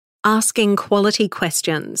Asking quality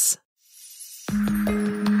questions.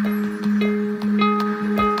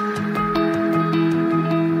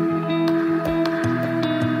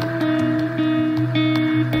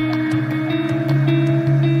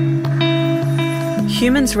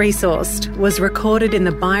 Humans Resourced was recorded in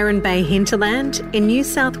the Byron Bay hinterland in New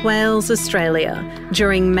South Wales, Australia,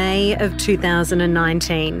 during May of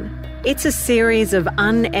 2019. It's a series of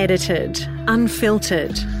unedited,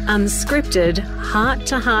 unfiltered, unscripted,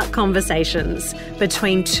 heart-to-heart conversations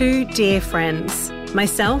between two dear friends,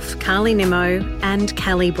 myself, Carly Nimmo, and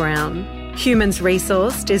Callie Brown. Humans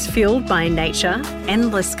Resourced is fueled by nature,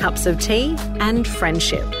 endless cups of tea, and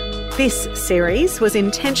friendship. This series was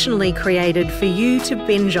intentionally created for you to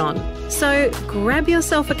binge on. So grab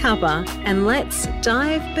yourself a cuppa and let's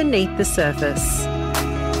dive beneath the surface.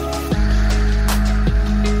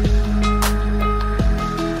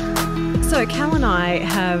 So Cal and I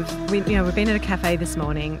we've been at a cafe this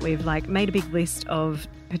morning. We've made a big list of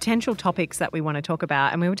potential topics that we want to talk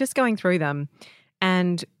about, and we were just going through them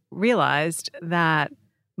and realised that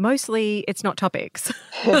mostly it's not topics.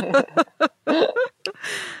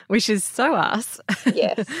 Which is so us.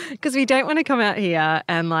 Yes. Because we don't want to come out here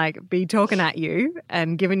and be talking at you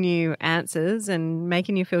and giving you answers and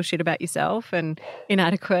making you feel shit about yourself and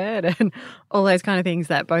inadequate and all those kind of things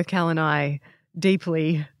that both Cal and I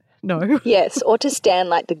deeply know. Yes, or to stand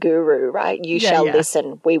like the guru, right? You shall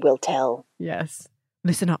listen, we will tell. Yes.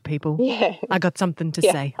 Listen up, people. Yeah. I got something to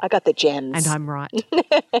say. I got the gems. And I'm right.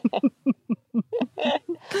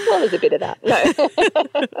 Well, there's a bit of that. No.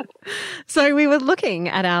 So we were looking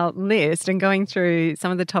at our list and going through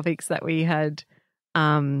some of the topics that we had,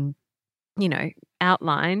 outlined,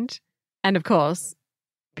 and of course,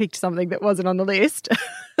 picked something that wasn't on the list.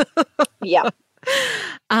 Yeah.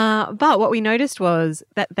 But what we noticed was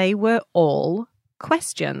that they were all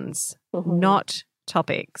questions, not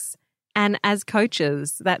topics. And as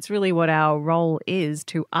coaches, that's really what our role is,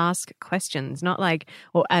 to ask questions, not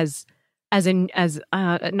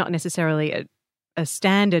not necessarily a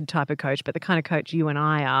standard type of coach, but the kind of coach you and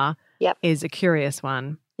I are is a curious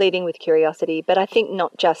one. Leading with curiosity. But I think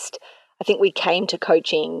I think we came to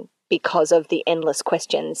coaching because of the endless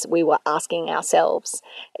questions we were asking ourselves.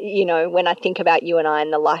 You know, when I think about you and I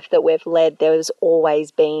and the life that we've led, there's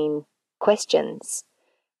always been questions.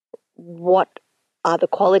 What are the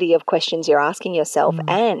quality of questions you're asking yourself?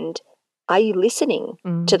 And are you listening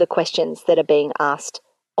to the questions that are being asked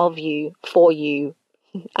of you, for you?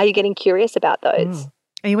 Are you getting curious about those?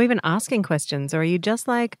 Are you even asking questions, or are you just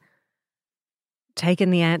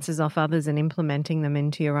taking the answers off others and implementing them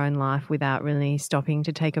into your own life without really stopping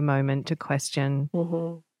to take a moment to question?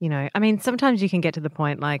 You know, I mean, sometimes you can get to the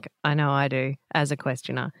point, I know I do as a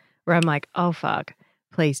questioner, where I'm like, oh, fuck,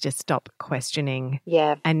 please just stop questioning.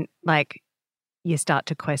 Yeah. And you start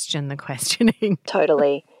to question the questioning.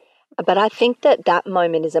 Totally. But I think that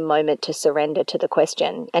moment is a moment to surrender to the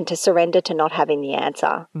question and to surrender to not having the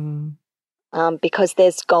answer. Because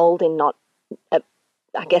there's gold in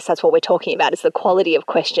I guess that's what we're talking about, is the quality of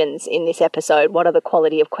questions in this episode. What are the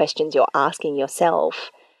quality of questions you're asking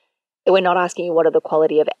yourself? We're not asking you what are the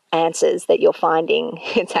quality of answers that you're finding.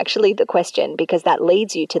 It's actually the question, because that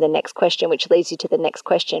leads you to the next question, which leads you to the next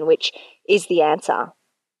question, which is the answer.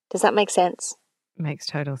 Does that make sense? Makes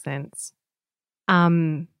total sense.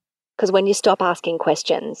 Because when you stop asking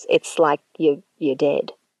questions, it's like you're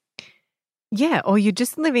dead. Yeah, or you're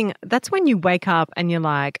just living. That's when you wake up and you're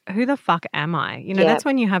like, "Who the fuck am I?" You know, that's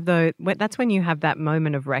when you have That's when you have that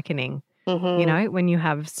moment of reckoning. You know, when you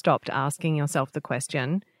have stopped asking yourself the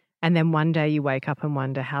question, and then one day you wake up and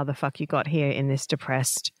wonder how the fuck you got here in this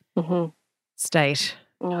depressed state.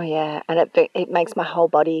 Oh yeah, and it makes my whole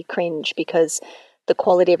body cringe, because the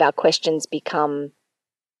quality of our questions become,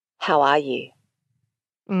 "How are you?"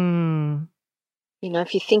 You know,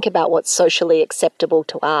 if you think about what's socially acceptable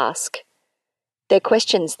to ask, they're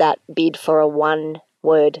questions that bid for a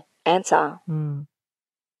one-word answer.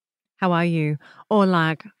 How are you? Or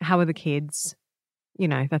how are the kids? You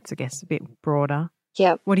know, that's, I guess, a bit broader.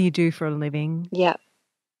 Yeah. What do you do for a living? Yeah.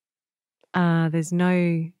 There's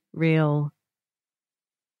no real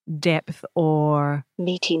depth or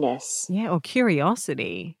meatiness. Yeah, or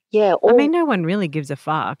curiosity. Yeah. I mean, no one really gives a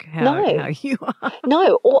fuck how you are.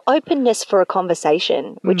 No, or openness for a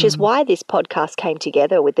conversation, which is why this podcast came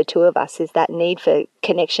together with the two of us, is that need for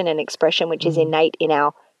connection and expression, which is innate in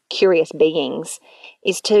our curious beings,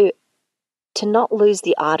 is to not lose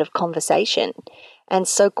the art of conversation. And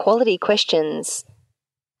so quality questions,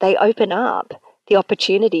 they open up the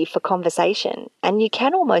opportunity for conversation. And you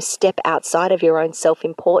can almost step outside of your own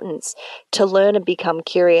self-importance to learn and become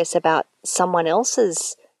curious about someone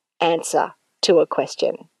else's answer to a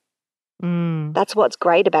question. That's what's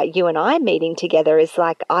great about you and I meeting together is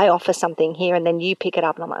like I offer something here and then you pick it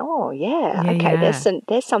up and I'm like, oh, yeah, okay, yeah.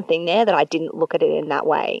 There's something there that I didn't look at it in that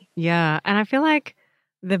way. Yeah, and I feel like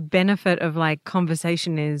the benefit of like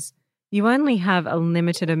conversation is you only have a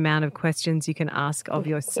limited amount of questions you can ask of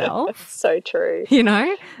yourself. So true. You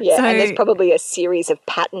know? Yeah, and there's probably a series of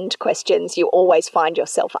patterned questions you always find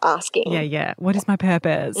yourself asking. Yeah. What is my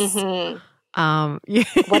purpose? Mm-hmm. Yeah.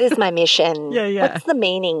 What is my mission? Yeah. What's the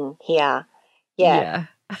meaning here? Yeah.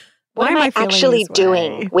 What am I actually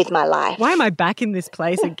doing with my life? Why am I back in this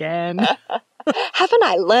place again? Haven't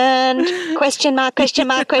I learned? Question mark, question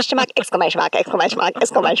mark, question mark, exclamation mark, exclamation mark,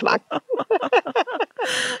 exclamation mark.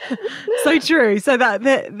 So true. So that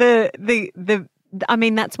the I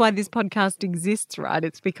mean, that's why this podcast exists, right?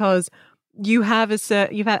 It's because you have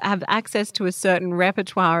have access to a certain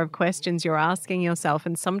repertoire of questions you're asking yourself,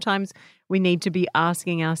 and sometimes we need to be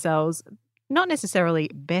asking ourselves not necessarily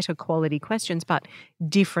better quality questions, but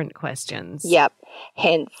different questions. Yep.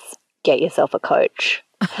 Hence, get yourself a coach.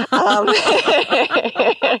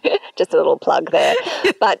 Just a little plug there.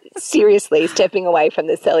 But seriously, stepping away from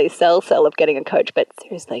the sell of getting a coach, but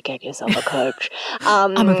seriously, get yourself a coach.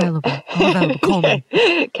 I'm available. Call me.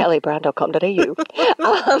 kellybrown.com.au.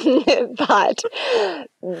 But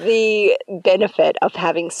the benefit of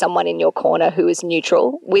having someone in your corner who is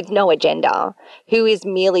neutral with no agenda, who is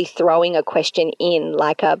merely throwing a question in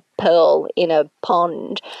like a pearl in a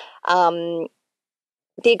pond,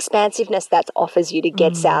 the expansiveness that offers you to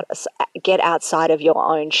get outside of your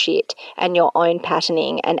own shit and your own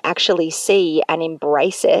patterning and actually see and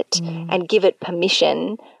embrace it and give it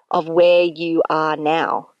permission of where you are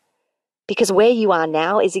now. Because where you are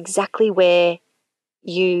now is exactly where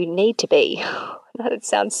you need to be. That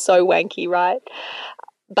sounds so wanky, right?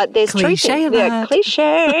 But there's cliche truth in it.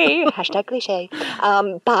 Cliche. Hashtag cliche.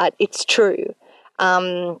 But it's true.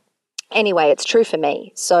 Anyway, it's true for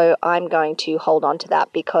me. So I'm going to hold on to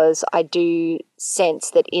that because I do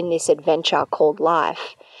sense that in this adventure called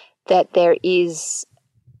life that there is,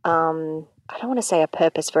 I don't want to say a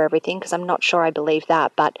purpose for everything because I'm not sure I believe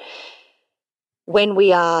that, but when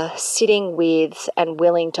we are sitting with and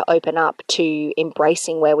willing to open up to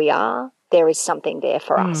embracing where we are, there is something there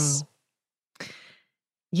for us.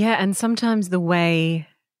 Yeah, and sometimes the way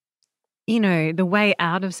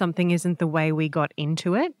out of something isn't the way we got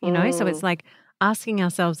into it, you know? So it's like asking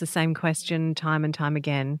ourselves the same question time and time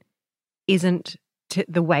again isn't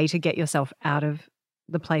the way to get yourself out of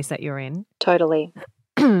the place that you're in. Totally.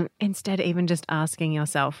 Instead, even just asking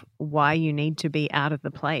yourself why you need to be out of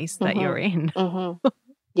the place that you're in.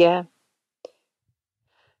 Yeah.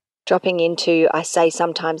 Dropping into, I say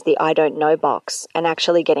sometimes, the I don't know box and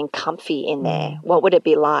actually getting comfy in there. What would it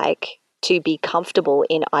be like to be comfortable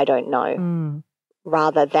in I don't know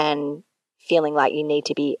rather than feeling like you need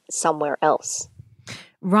to be somewhere else?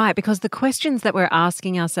 Right, because the questions that we're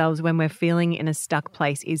asking ourselves when we're feeling in a stuck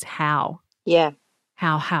place is how. Yeah.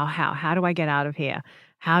 How do I get out of here?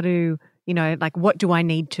 How do, like what do I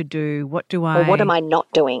need to do? Or what am I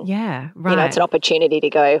not doing? Yeah, right. It's an opportunity to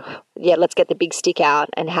go, yeah, let's get the big stick out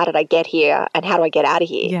and how did I get here and how do I get out of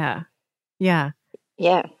here? Yeah.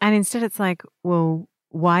 And instead it's like, well,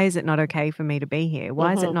 why is it not okay for me to be here?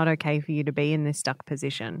 Why is it not okay for you to be in this stuck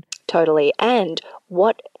position? Totally. And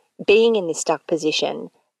being in this stuck position,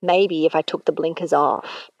 maybe if I took the blinkers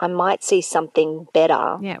off, I might see something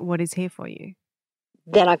better. Yeah, what is here for you?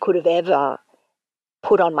 Than I could have ever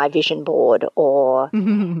put on my vision board or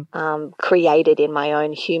created in my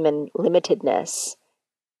own human limitedness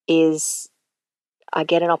is I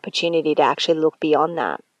get an opportunity to actually look beyond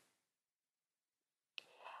that.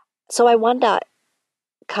 So I wonder,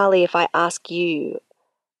 Carly, if I ask you,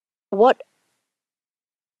 what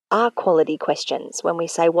are quality questions when we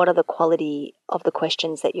say what are the quality of the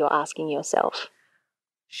questions that you're asking yourself?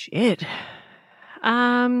 Shit.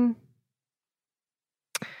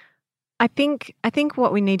 I think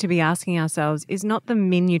what we need to be asking ourselves is not the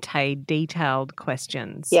minutiae detailed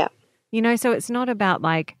questions. Yeah. So it's not about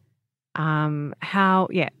like the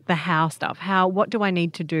how stuff. What do I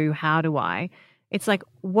need to do? How do I? It's like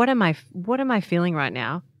what am I feeling right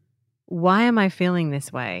now? Why am I feeling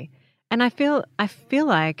this way? And I feel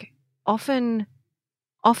like often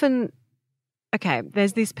okay,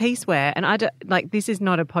 there's this piece where, and I don't, like, this is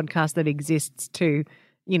not a podcast that exists to,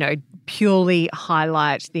 purely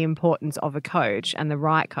highlight the importance of a coach and the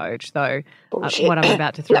right coach, though what I'm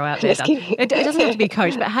about to throw out there. It doesn't have to be a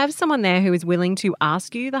coach, but have someone there who is willing to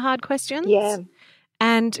ask you the hard questions. Yeah.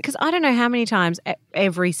 And because I don't know how many times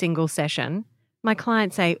every single session my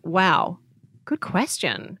clients say, wow, good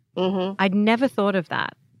question. I'd never thought of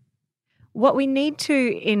that. What we need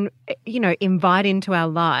to invite into our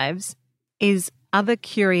lives is other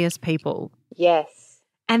curious people. Yes.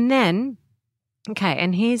 And then, okay,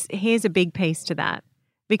 and here's a big piece to that.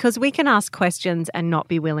 Because we can ask questions and not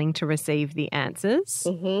be willing to receive the answers.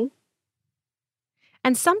 Mm-hmm.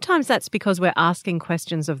 And sometimes that's because we're asking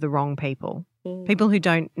questions of the wrong people. People who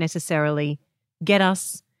don't necessarily get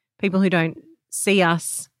us, people who don't see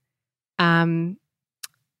us. And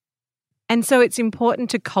so it's important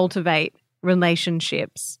to cultivate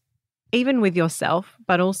relationships, even with yourself,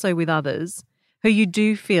 but also with others who you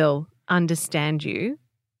do feel understand you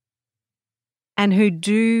and who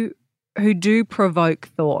do provoke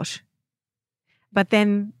thought. But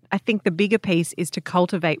then I think the bigger piece is to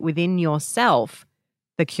cultivate within yourself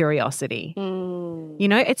the curiosity. You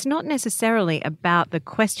know, it's not necessarily about the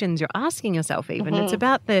questions you're asking yourself even. It's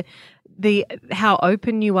about the how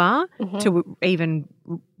open you are to even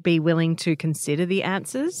be willing to consider the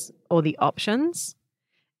answers or the options.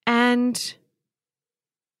 And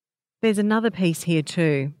there's another piece here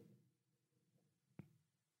too.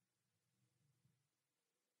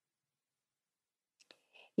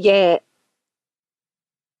 Yeah.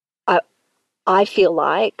 I feel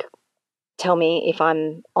like, tell me if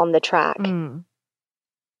I'm on the track,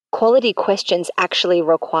 quality questions actually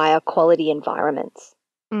require quality environments.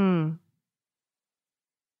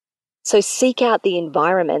 So seek out the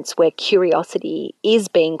environments where curiosity is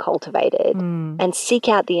being cultivated and seek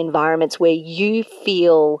out the environments where you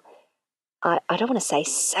feel, I don't want to say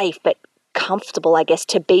safe, but comfortable, I guess,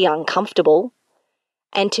 to be uncomfortable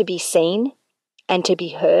and to be seen and to be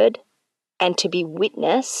heard and to be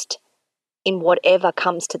witnessed in whatever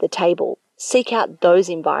comes to the table. Seek out those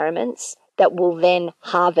environments that will then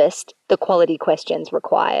harvest the quality questions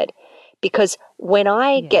required. Because when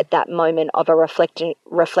I get that moment of a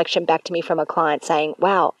reflection back to me from a client saying,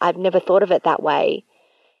 wow, I've never thought of it that way,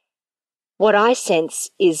 what I sense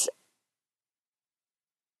is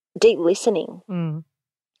deep listening.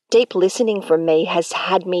 Deep listening from me has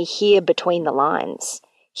had me hear between the lines,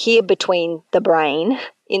 hear between the brain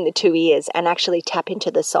in the two ears and actually tap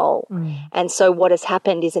into the soul. And so what has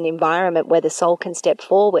happened is an environment where the soul can step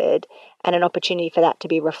forward and an opportunity for that to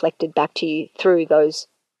be reflected back to you through those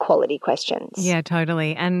quality questions. Yeah,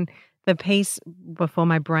 totally. And the piece before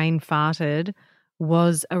my brain farted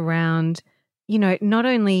was around, you know, not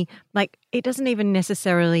only like it doesn't even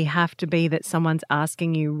necessarily have to be that someone's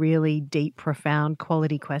asking you really deep, profound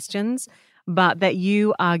quality questions, but that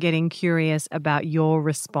you are getting curious about your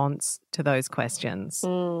response to those questions.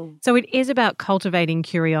 So it is about cultivating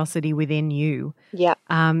curiosity within you. Yeah.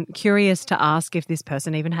 Curious to ask if this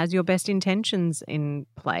person even has your best intentions in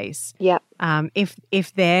place. Yeah.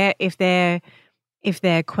 If their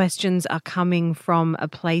questions are coming from a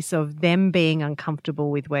place of them being uncomfortable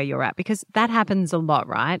with where you're at, because that happens a lot,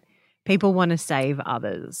 right? People want to save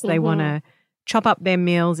others. They want to chop up their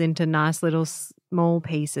meals into nice little small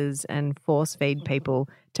pieces and force feed people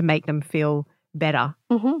to make them feel better.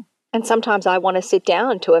 And sometimes I want to sit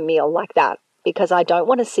down to a meal like that because I don't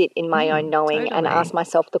want to sit in my own knowing and ask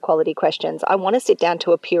myself the quality questions. I want to sit down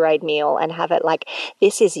to a pureed meal and have it like,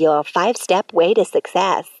 this is your 5-step way to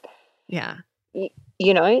success. Yeah.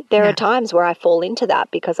 You know, there are times where I fall into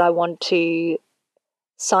that because I want to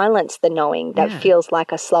silence the knowing that feels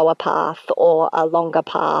like a slower path or a longer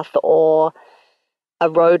path or a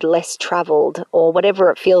road less traveled or whatever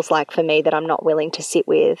it feels like for me that I'm not willing to sit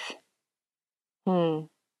with.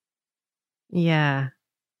 Yeah.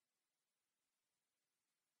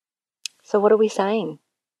 So what are we saying?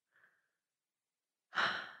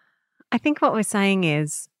 I think what we're saying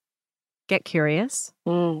is get curious.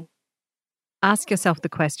 Ask yourself the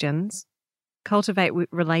questions. Cultivate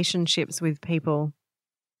relationships with people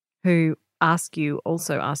who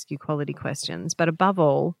also ask you quality questions. But above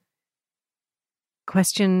all,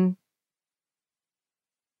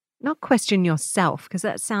 not question yourself, because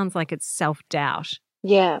that sounds like it's self-doubt.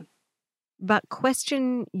 Yeah. But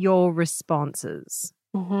question your responses.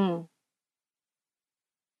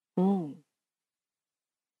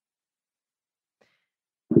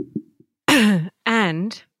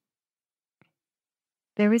 And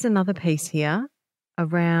there is another piece here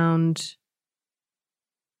around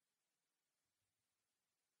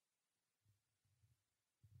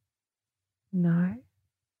no.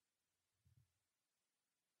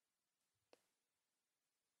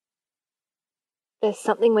 There's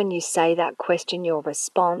something when you say that, question your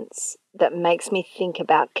response, that makes me think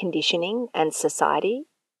about conditioning and society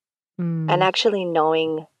and actually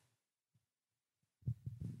knowing,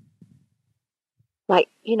 like,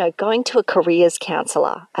 you know, going to a careers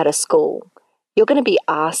counsellor at a school, you're going to be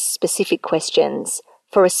asked specific questions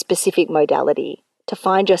for a specific modality to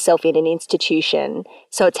find yourself in an institution.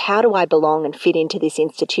 So it's how do I belong and fit into this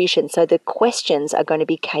institution? So the questions are going to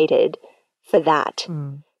be catered for that.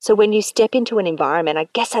 So when you step into an environment, I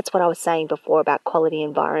guess that's what I was saying before about quality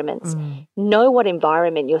environments. Know what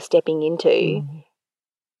environment you're stepping into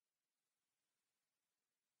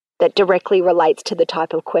that directly relates to the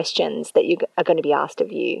type of questions that you are going to be asked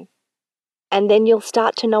of you. And then you'll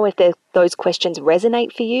start to know if those questions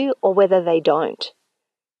resonate for you or whether they don't.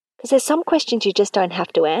 Because there's some questions you just don't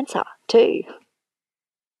have to answer too.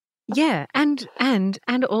 Yeah, and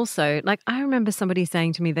also, like, I remember somebody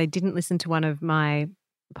saying to me they didn't listen to one of my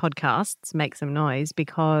podcasts, Make Some Noise,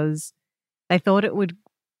 because they thought it would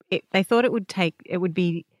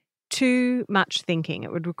be too much thinking.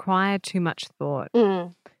 It would require too much thought.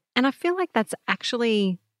 And I feel like that's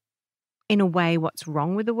actually, in a way, what's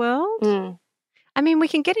wrong with the world. I mean, we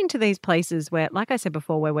can get into these places where, like I said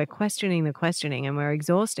before, where we're questioning the questioning and we're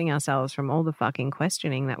exhausting ourselves from all the fucking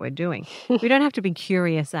questioning that we're doing. We don't have to be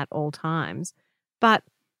curious at all times. But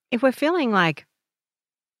if we're feeling like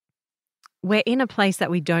we're in a place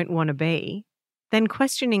that we don't want to be, then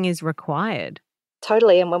questioning is required.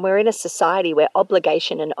 Totally. And when we're in a society where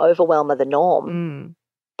obligation and overwhelm are the norm,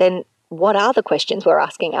 then what are the questions we're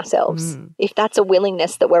asking ourselves? If that's a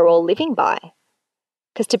willingness that we're all living by.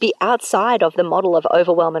 Because to be outside of the model of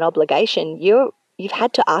overwhelm and obligation, you've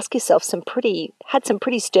had to ask yourself some pretty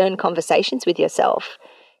stern conversations with yourself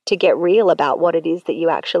to get real about what it is that you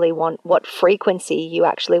actually want, what frequency you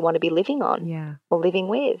actually want to be living on or living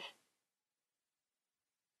with.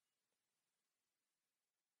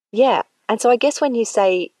 Yeah. And so I guess when you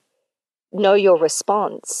say know your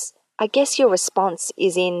response, I guess your response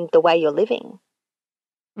is in the way you're living.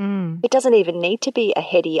 It doesn't even need to be a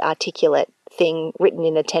heady, articulate thing written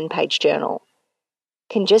in a 10-page journal.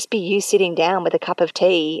 It can just be you sitting down with a cup of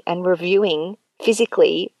tea and reviewing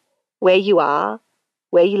physically where you are,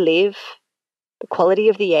 where you live, the quality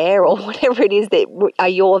of the air, or whatever it is that are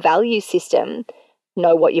your value system.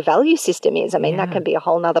 Know what your value system is. I mean, that can be a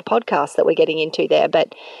whole nother podcast that we're getting into there.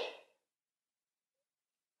 But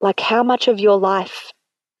like, how much of your life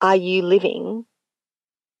are you living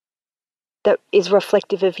that is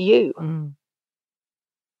reflective of you?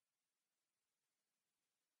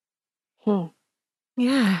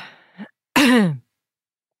 Yeah. And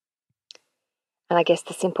I guess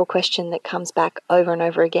the simple question that comes back over and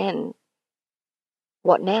over again,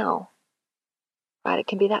 what now? Right? It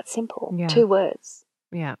can be that simple. 2 words.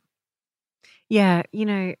 Yeah. Yeah. You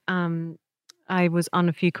know, I was on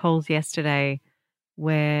a few calls yesterday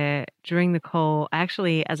where during the call, I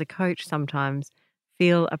actually, as a coach sometimes,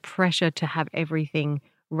 feel a pressure to have everything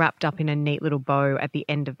wrapped up in a neat little bow at the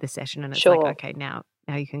end of the session. And it's like, okay, now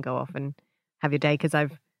you can go off and have your day because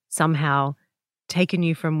I've somehow taken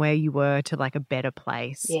you from where you were to like a better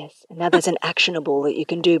place. Yes. And now there's an actionable that you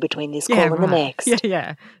can do between this call and the next.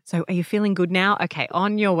 Yeah. So are you feeling good now? Okay,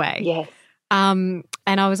 on your way. Yes. And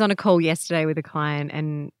I was on a call yesterday with a client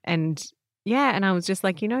and I was just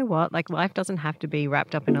like, you know what? Like, life doesn't have to be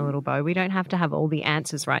wrapped up in a little bow. We don't have to have all the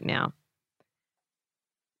answers right now.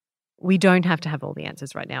 We don't have to have all the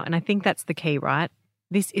answers right now. And I think that's the key, right?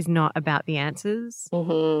 This is not about the answers.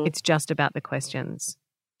 It's just about the questions.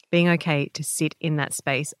 Being okay to sit in that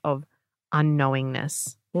space of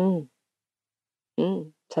unknowingness. So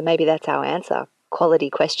maybe that's our answer. Quality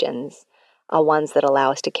questions are ones that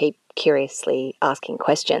allow us to keep curiously asking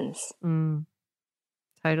questions. That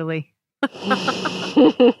Totally.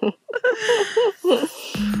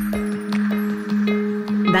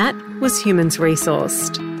 was Humans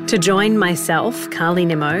Resourced. To join myself, Carly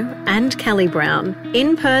Nimmo, and Kelly Brown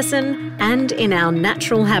in person and in our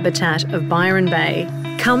natural habitat of Byron Bay,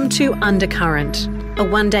 come to Undercurrent, a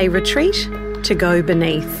one-day retreat to go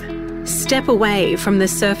beneath. Step away from the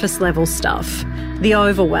surface level stuff, the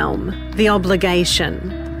overwhelm, the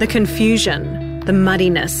obligation, the confusion, the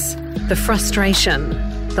muddiness, the frustration,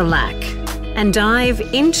 the lack, and dive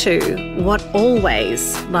into what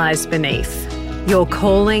always lies beneath. Your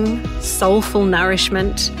calling, soulful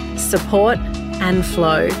nourishment, support and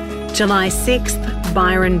flow. July 6th,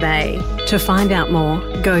 Byron Bay. To find out more,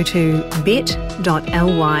 go to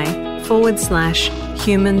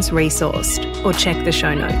bit.ly/humansresourced or check the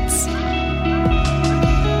show notes.